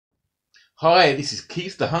Hi, this is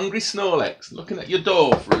Keith the Hungry Snorlax, looking at your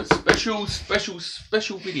door for a special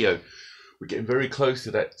video. We're getting very close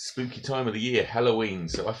to that spooky time of the year, Halloween,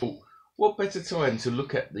 so I thought, what better time to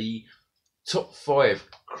look at the top 5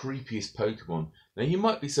 creepiest Pokemon. Now, you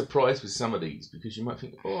might be surprised with some of these, because you might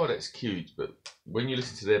think, oh, that's cute, but when you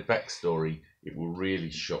listen to their backstory, it will really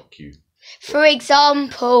shock you. For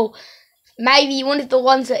example, maybe one of the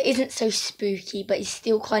ones that isn't so spooky, but is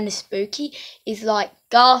still kind of spooky, is like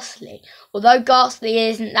Ghastly. Although Ghastly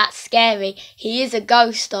isn't that scary, he is a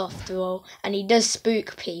ghost after all, and he does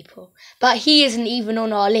spook people. But he isn't even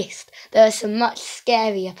on our list. There are some much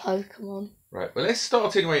scarier Pokemon. Right, well, let's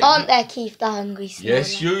start anyway. Aren't there, Keith the Hungry Snorlax?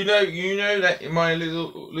 Yes, you know that, my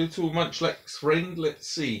little Munchlax friend. Let's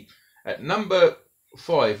see. At number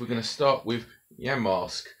 5, we're going to start with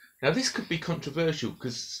Yamask. Now, this could be controversial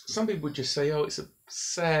because some people would just say, oh, it's a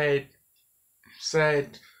sad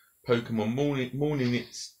Pokemon mourning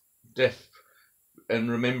its death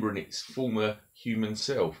and remembering its former human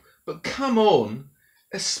self. But come on,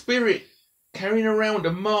 a spirit carrying around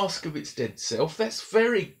a mask of its dead self, that's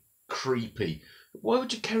very creepy. Why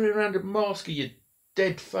would you carry around a mask of your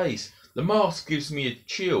dead face? The mask gives me a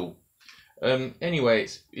chill. Anyway,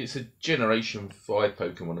 it's a Generation 5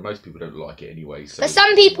 Pokemon, and most people don't like it anyway. So. But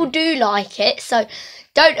some people do like it, so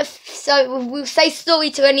we'll say sorry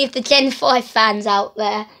to any of the Gen 5 fans out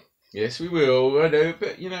there. Yes, we will. I know,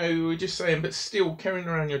 but we're just saying. But still, carrying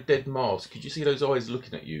around your dead mask, could you see those eyes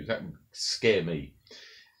looking at you? That would scare me.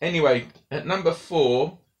 Anyway, at number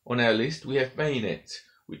 4 on our list, we have Bayonet,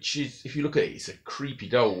 which is, if you look at it, it's a creepy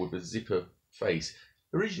doll with a zipper face.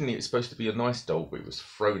 Originally, it's supposed to be a nice doll, but it was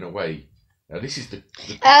thrown away. Now, this is the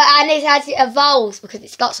and as it evolves, because it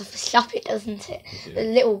starts off as Shuppet, doesn't it? A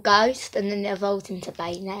little ghost, and then it evolves into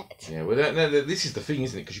Bayonet. Yeah, well, this is the thing,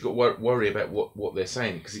 isn't it? Because you've got to worry about what they're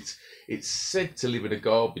saying, because it's said to live in a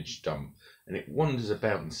garbage dump, and it wanders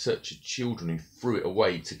about in search of children who threw it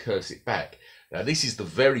away to curse it back. Now, this is the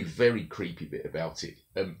very, very creepy bit about it.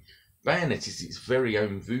 Bayonet is its very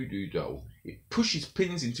own voodoo doll. It pushes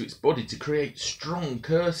pins into its body to create strong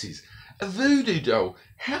curses. A voodoo doll?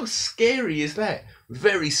 How scary is that?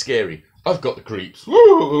 Very scary. I've got the creeps.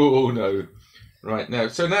 Oh no. Right,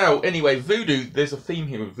 anyway, voodoo, there's a theme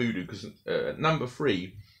here with voodoo, because at number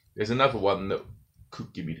 3, there's another one that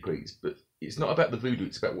could give me the creeps, but it's not about the voodoo,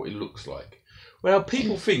 it's about what it looks like. Well,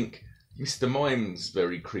 people think Mr. Mime's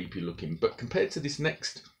very creepy looking, but compared to this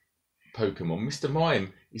next Pokemon, Mr.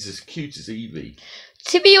 Mime is as cute as Eevee.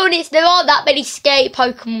 To be honest, there aren't that many scary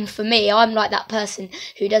Pokemon for me. I'm like that person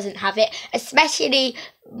who doesn't have it. Especially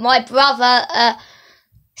my brother,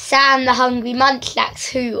 Sam the Hungry Munchlax,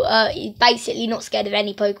 who is basically not scared of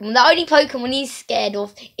any Pokemon. The only Pokemon he's scared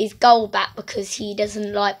of is Golbat, because he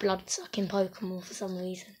doesn't like blood-sucking Pokemon for some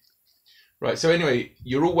reason. Right, so anyway,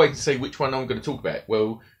 you're all waiting to say which one I'm going to talk about.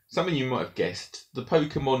 Well, some of you might have guessed. The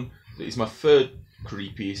Pokemon that is my third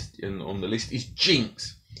creepiest on the list is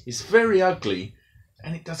Jinx. It's very ugly,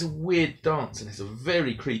 and it does a weird dance and has a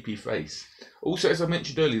very creepy face. Also, as I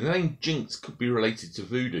mentioned earlier, the name Jinx could be related to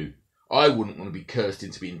voodoo. I wouldn't want to be cursed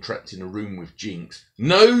into being trapped in a room with Jinx.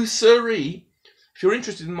 No siree! If you're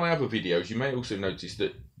interested in my other videos, you may also notice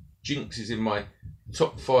that Jinx is in my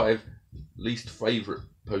top 5 least favourite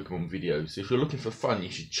Pokemon videos. So if you're looking for fun, you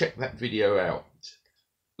should check that video out.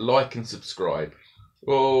 Like and subscribe.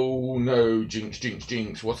 Oh no, Jinx, Jinx,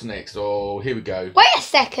 Jinx. What's next? Oh, here we go. Wait a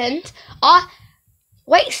second.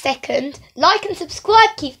 Like and subscribe,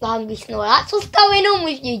 Keith the Hungry Snorlax. What's going on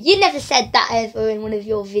with you? You never said that ever in one of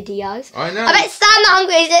your videos. I know. I bet Sam the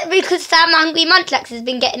Hungry, is it because Sam the Hungry Munchlax has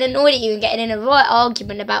been getting annoyed at you and getting in a right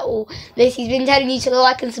argument about all this? He's been telling you to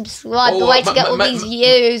like and subscribe, the way to get all these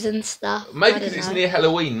views and stuff. Maybe because it's near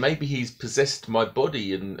Halloween. Maybe he's possessed my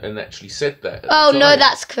body and actually said that. Oh no,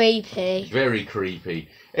 that's creepy. Very creepy.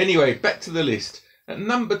 Anyway, back to the list. At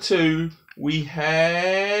number 2, we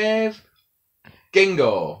have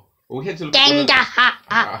Gengar. Well, we had to look at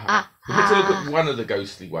one of the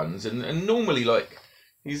ghostly ones, and normally,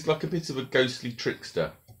 he's like a bit of a ghostly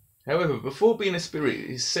trickster. However, before being a spirit, it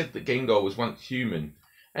is said that Gengar was once human,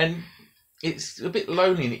 and it's a bit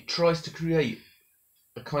lonely, and it tries to create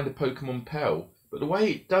a kind of Pokemon pal. But the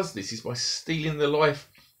way it does this is by stealing the life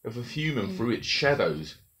of a human through its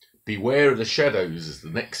shadows. Beware of the shadows, as the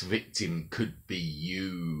next victim could be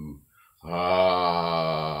you.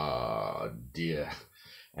 Ah, dear.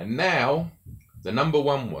 And now, the number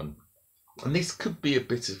 1 and this could be a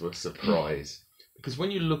bit of a surprise, because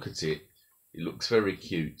when you look at it, it looks very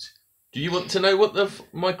cute. Do you want to know what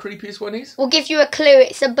my creepiest one is? We'll give you a clue.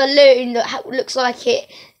 It's a balloon that looks like it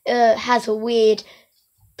has a weird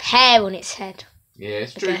pear on its head. Yeah,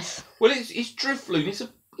 it's true. Well, it's Drifloon. It's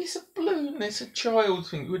a balloon. no, it's a child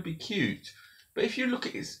thing. It would be cute. But if you look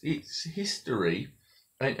at its history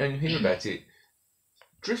and hear about it,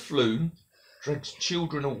 Drifloon drags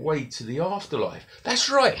children away to the afterlife. That's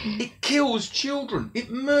right. It kills children.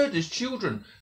 It murders children